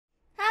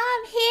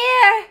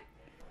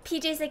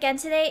PJs again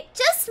today.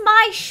 Just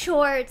my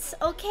shorts,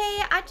 okay?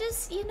 I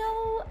just,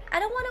 I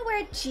don't want to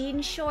wear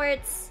jean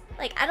shorts.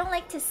 Like, I don't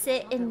like to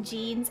sit in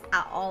jeans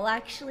at all,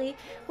 actually.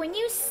 When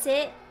you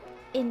sit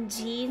in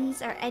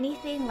jeans or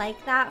anything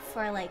like that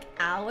for like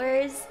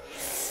hours,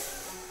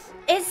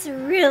 it's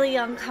really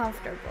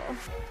uncomfortable.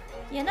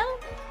 You know?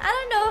 I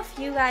don't know if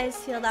you guys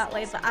feel that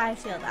way, but I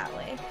feel that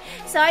way.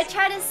 So I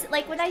try to,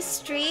 like, when I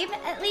stream,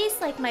 at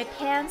least, like, my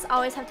pants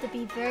always have to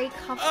be very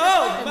comfortable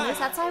and loose.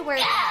 That's why I wear,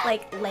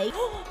 like, leggings.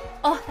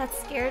 Oh, that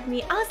scared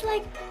me. I was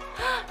like,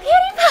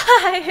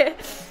 PewDiePie!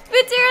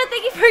 Futuro,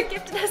 thank you for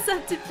gifting us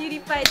up to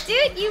PewDiePie.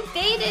 Dude, you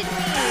baited me!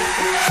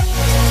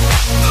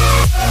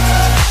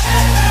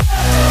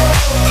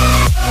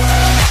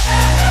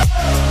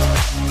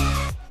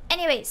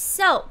 Anyway,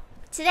 so,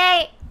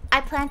 today, I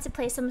plan to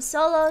play some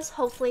solos,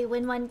 hopefully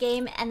win one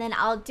game, and then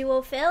I'll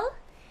duo fill.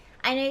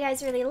 I know you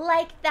guys really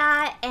like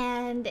that,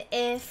 and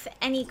if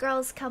any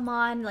girls come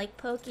on, like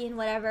Pokey and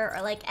whatever,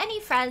 or like any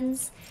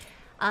friends,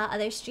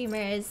 other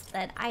streamers,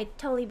 then I'd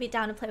totally be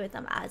down to play with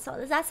them as well.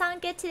 Does that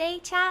sound good today,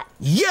 chat?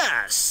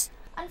 Yes!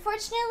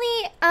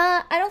 Unfortunately,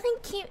 I don't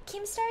think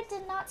Keemstar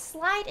did not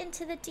slide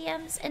into the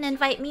DMs and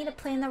invite me to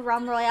play in the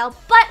Rum Royale,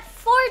 but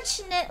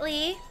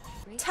fortunately,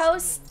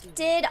 Toast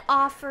did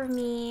offer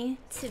me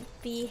to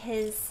be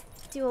his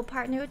duo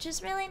partner, which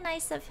is really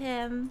nice of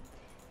him.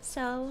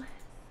 So,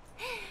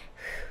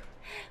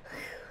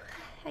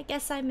 I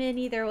guess I'm in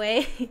either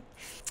way.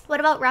 What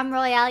about Rum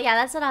Royale? Yeah,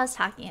 that's what I was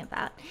talking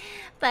about.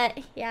 But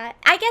yeah,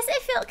 I guess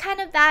it felt kind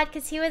of bad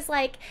because he was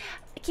like,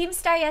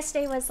 Keemstar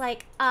yesterday was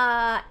like,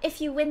 if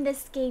you win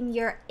this game,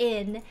 you're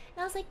in. And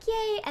I was like,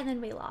 yay, and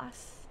then we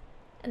lost.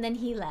 And then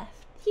he left.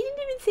 He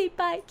didn't even say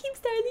bye.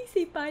 Keemstar, at least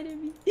say bye to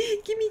me.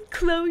 Give me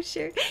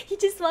closure. He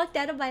just walked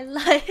out of my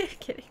life.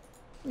 Kidding.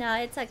 No,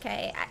 it's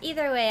okay.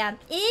 Either way, I'm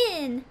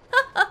in.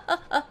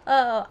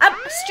 I'm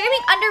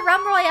streaming under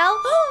Rum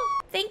Royale.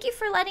 Thank you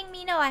for letting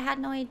me know. I had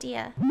no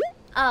idea.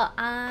 Oh,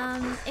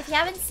 if you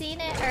haven't seen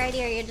it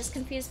already or you're just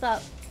confused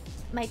about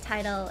my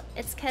title,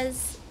 it's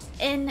because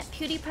in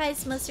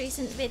PewDiePie's most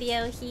recent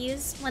video, he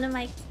used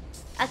a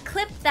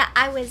clip that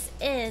I was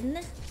in.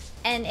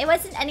 And it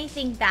wasn't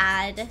anything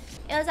bad. It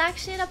was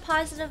actually in a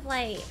positive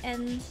light.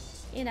 And,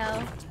 I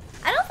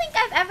don't think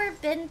I've ever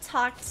been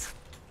talked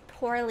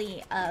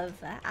poorly of,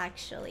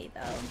 actually,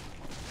 though.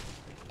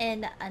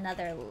 In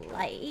another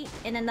light.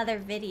 In another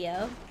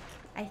video.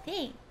 I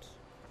think.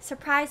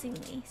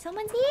 Surprisingly.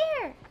 Someone's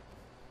here!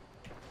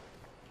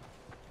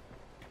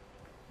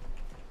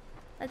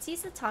 Let's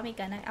use the Tommy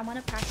gun. I want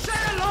to practice. Say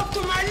hello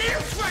to my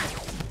little friend!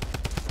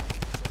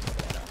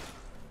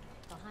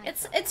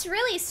 It's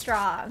really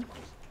strong.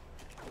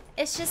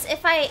 It's just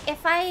if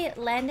I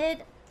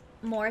landed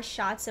more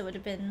shots, it would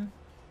have been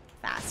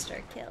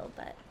faster kill,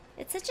 but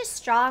it's such a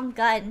strong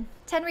gun.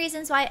 10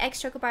 reasons why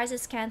Xchocobars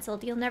is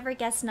cancelled. You'll never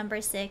guess number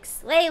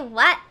 6. Wait,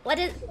 what? What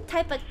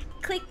type of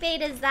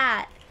clickbait is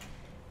that?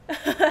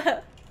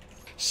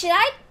 Should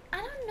I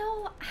don't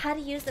know how to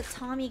use the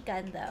Tommy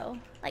gun though.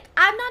 Like,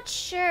 I'm not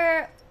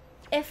sure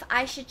if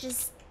I should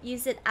just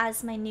use it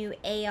as my new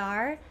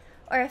AR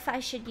or if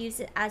I should use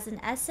it as an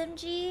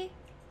SMG.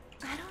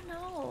 I don't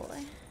know.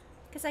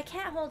 Because I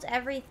can't hold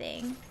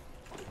everything.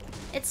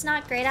 It's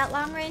not great at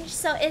long range.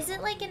 So is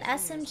it like an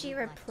SMG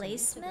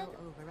replacement?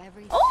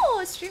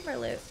 Oh, streamer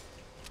loot.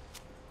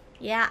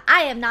 Yeah,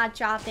 I am not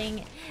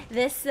dropping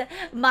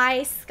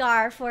my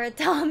scar for a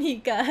Tommy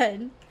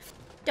gun.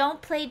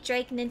 Don't play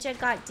Drake Ninja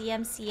got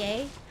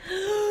DMCA.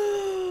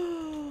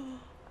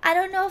 I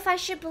don't know if I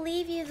should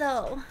believe you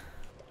though.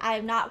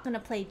 I'm not gonna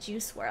play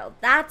Juice WRLD.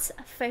 That's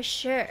for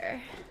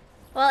sure.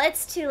 Well,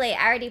 it's too late.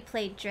 I already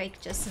played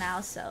Drake just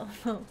now, so...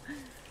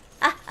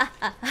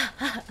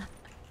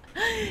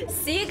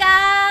 See you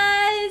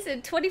guys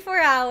in 24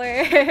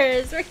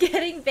 hours. We're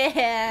getting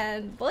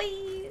banned,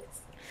 boys.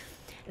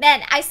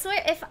 Man, I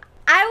swear, if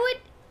I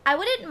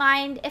wouldn't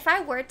mind if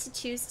I were to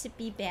choose to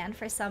be banned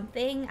for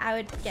something.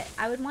 I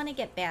would want to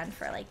get banned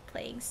for like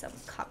playing some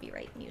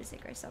copyright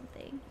music or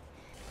something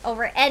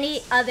over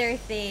any other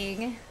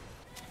thing.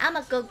 I'm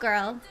a good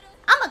girl.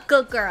 I'm a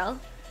good girl.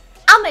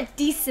 I'm a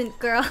decent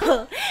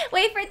girl.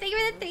 Wait for thank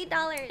you for the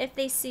 $3. If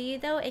they sue you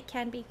though, it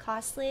can be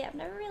costly. I've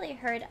never really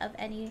heard of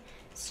any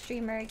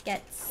streamer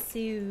get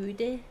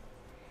sued.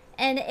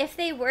 And if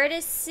they were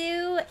to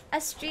sue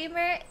a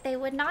streamer, they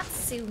would not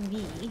sue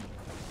me.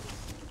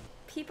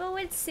 People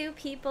would sue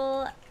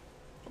people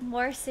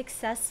more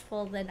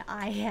successful than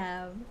I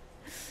am.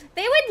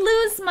 They would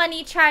lose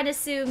money trying to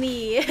sue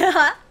me.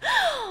 Well,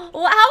 how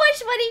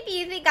much money do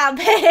you think I'll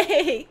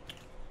make?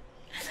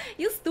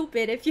 You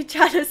stupid if you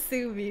try to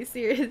sue me,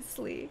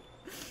 seriously.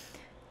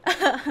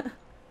 Kinda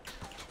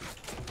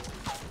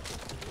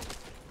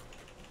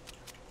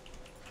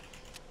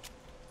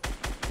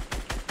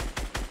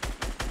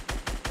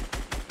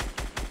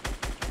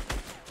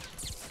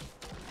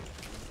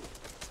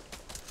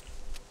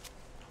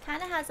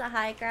has a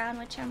high ground,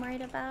 which I'm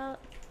worried about.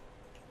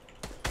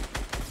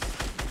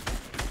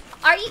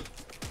 Are you?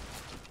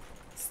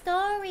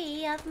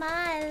 Story of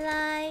my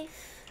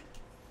life.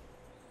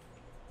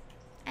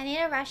 I need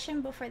to rush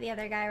him before the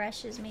other guy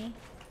rushes me.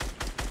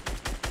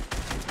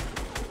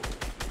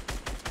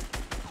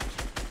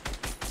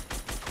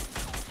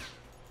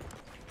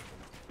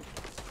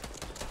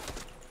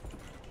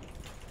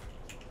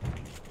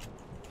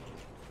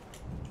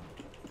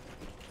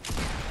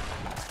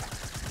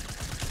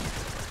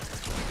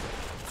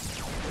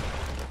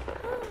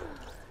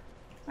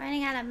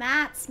 Running out of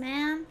mats,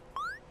 man.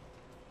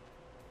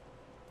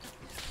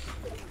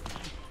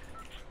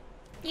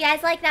 You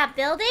guys like that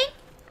building?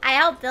 I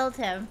outbuilt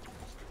him.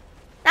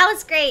 That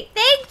was great.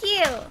 Thank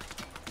you.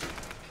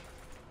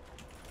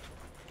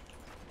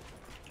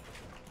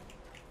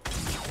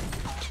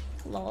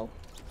 Lol.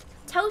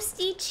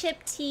 Toasty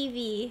Chip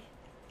TV.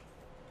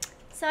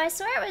 So I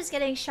swear I was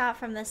getting shot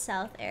from the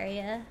south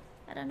area.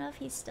 I don't know if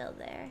he's still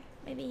there.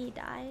 Maybe he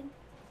died.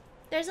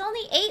 There's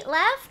only 8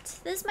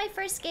 left. This is my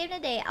first game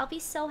today. I'll be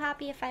so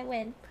happy if I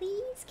win.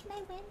 Please, can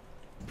I win?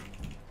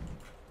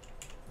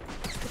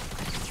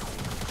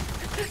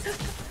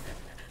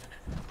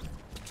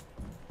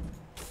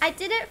 I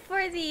did it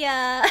for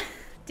the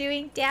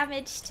doing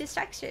damage to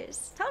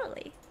structures.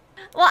 Totally.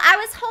 Well, I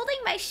was holding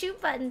my shoot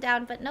button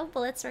down, but no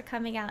bullets were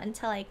coming out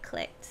until I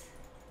clicked.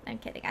 I'm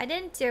kidding. I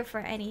didn't do it for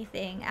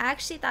anything. I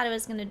actually thought it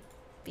was gonna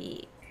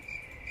be...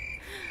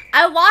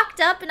 I walked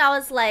up and I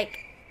was like...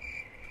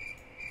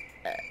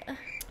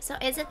 So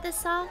is it this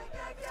song?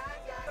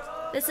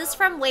 This is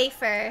from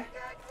Wafer.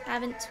 I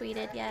haven't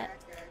tweeted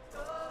yet.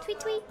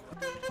 Tweet, tweet.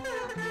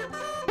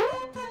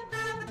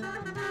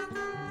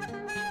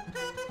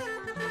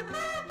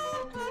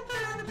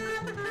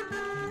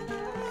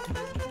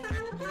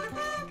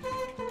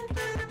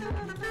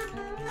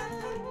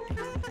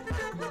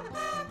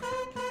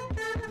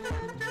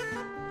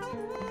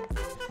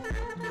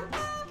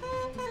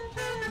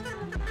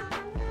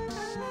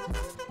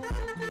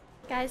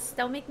 Guys,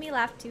 don't make me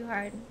laugh too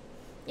hard.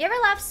 You ever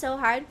laugh so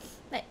hard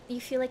that you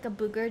feel like a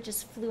booger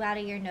just flew out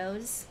of your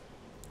nose?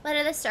 What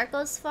are the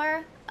circles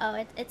for?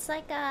 Oh, it's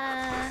like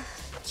a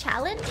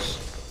challenge?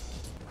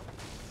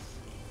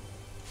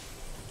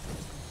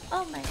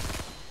 Oh my...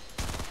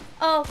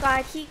 Oh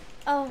god,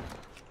 oh.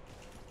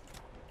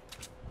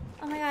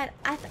 Oh my god,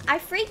 I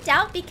freaked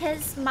out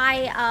because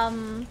my,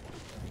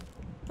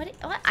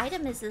 What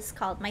item is this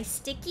called? My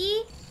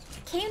sticky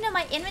came to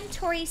my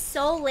inventory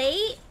so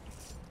late.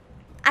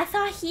 I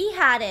thought he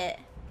had it.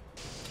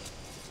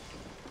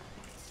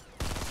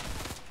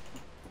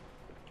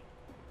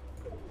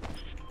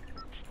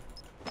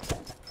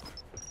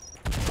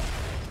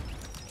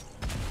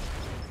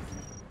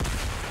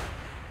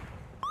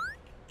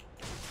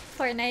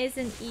 Fortnite is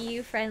an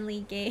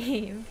EU-friendly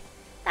game.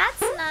 That's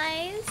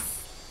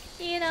nice.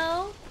 You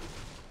know?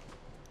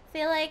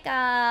 Feel like,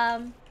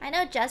 I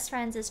know Just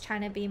Friends is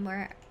trying to be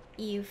more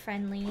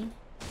EU-friendly,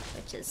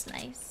 which is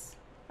nice.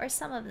 Or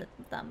some of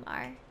them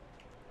are.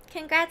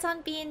 Congrats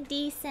on being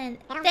decent.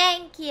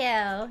 Thank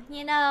you.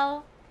 You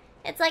know,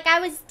 it's like I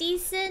was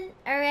decent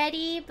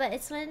already, but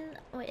it's when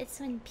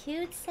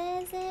Pewd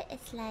says it,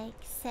 it's like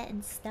set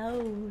in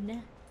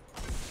stone.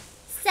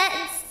 Set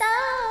in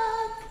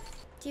stone.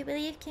 Do you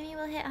believe Kimmy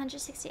will hit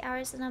 160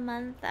 hours in a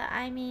month?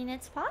 I mean,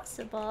 it's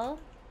possible.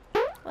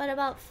 What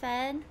about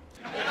Fed?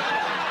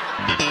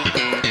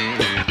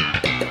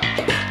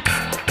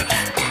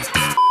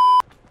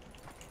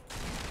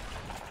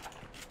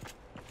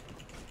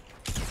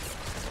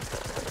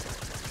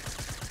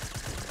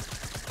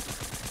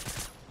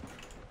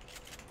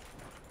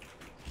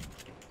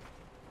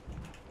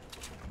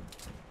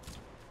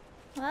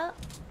 Well,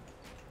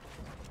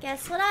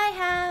 guess what I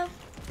have?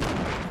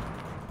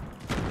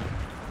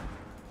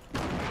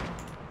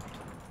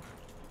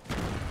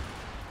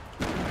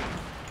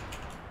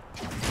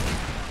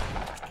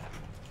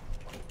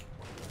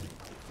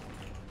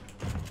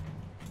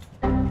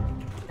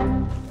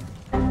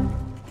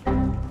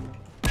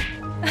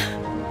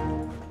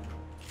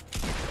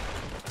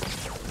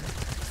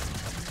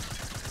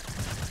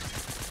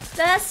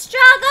 The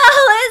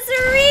struggle is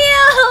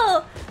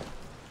real!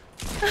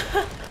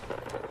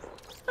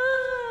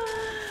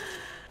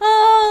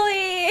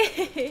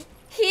 Holy!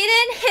 He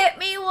didn't hit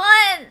me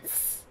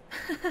once!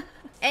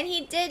 And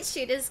he did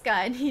shoot his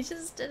gun, he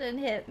just didn't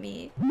hit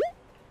me.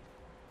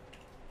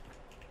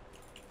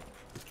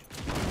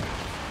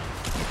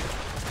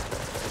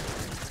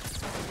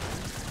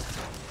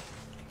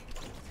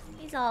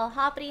 He's all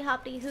hoppity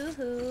hoppity hoo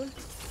hoo.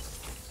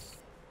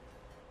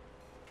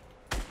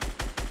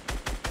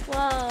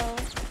 Whoa.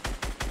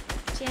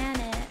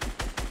 Janet.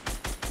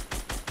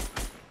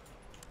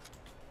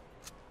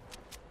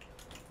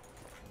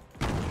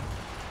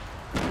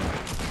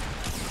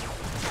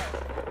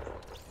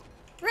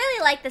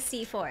 Really like the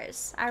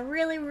C4s. I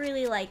really,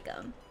 really like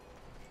them.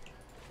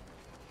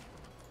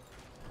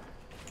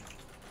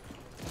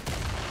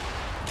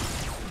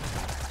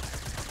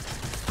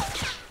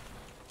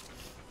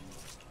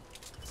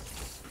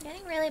 I'm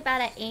getting really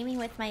bad at aiming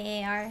with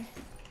my AR.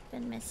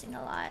 Been missing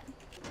a lot.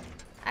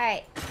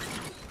 Alright.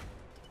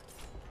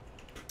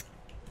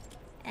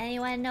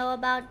 Anyone know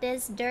about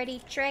this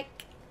dirty trick?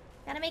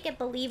 Gotta make it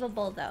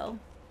believable though.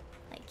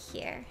 Like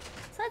here.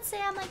 So So let's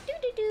say I'm like,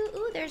 doo-doo-doo,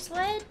 ooh, there's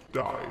wood.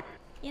 Die.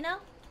 You know?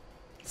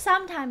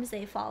 Sometimes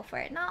they fall for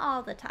it, not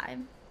all the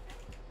time.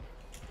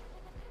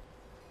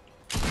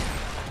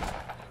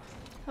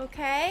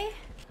 Okay.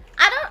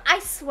 I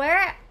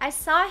swear, I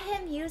saw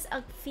him use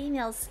a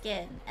female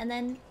skin, and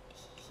then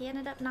he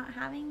ended up not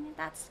having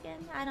that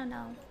skin. I don't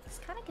know. It's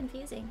kind of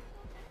confusing.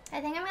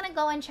 I think I'm gonna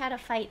go and try to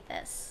fight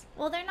this.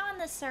 Well, they're not in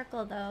the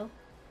circle, though.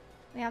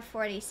 We have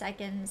 40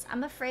 seconds.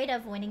 I'm afraid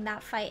of winning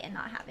that fight and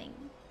not having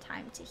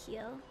time to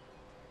heal.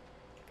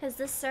 Because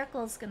this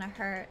circle's gonna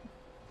hurt.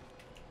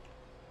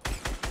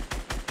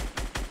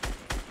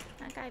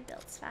 That guy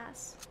builds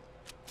fast.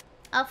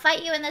 I'll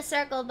fight you in the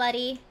circle,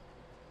 buddy.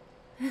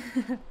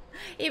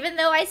 Even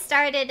though I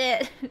started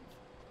it.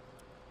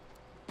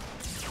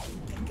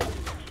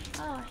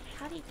 Oh,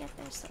 how do you get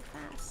there so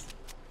fast?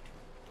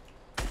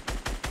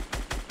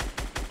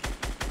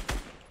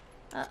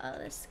 Uh-oh,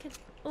 this could...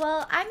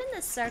 Well, I'm in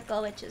the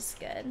circle, which is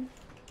good.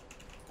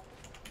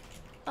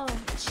 Oh,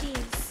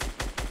 jeez.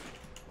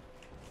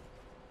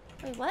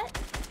 Wait, what?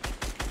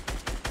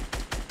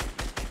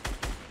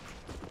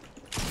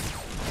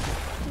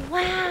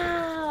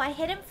 Wow, I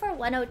hit him for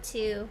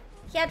 102.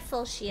 He had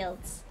full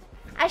shields.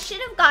 I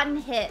should have gotten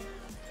hit.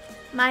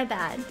 My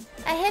bad.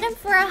 I hit him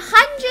for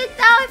 100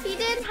 though. If he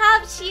didn't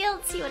have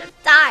shields, he would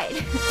have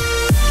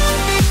died.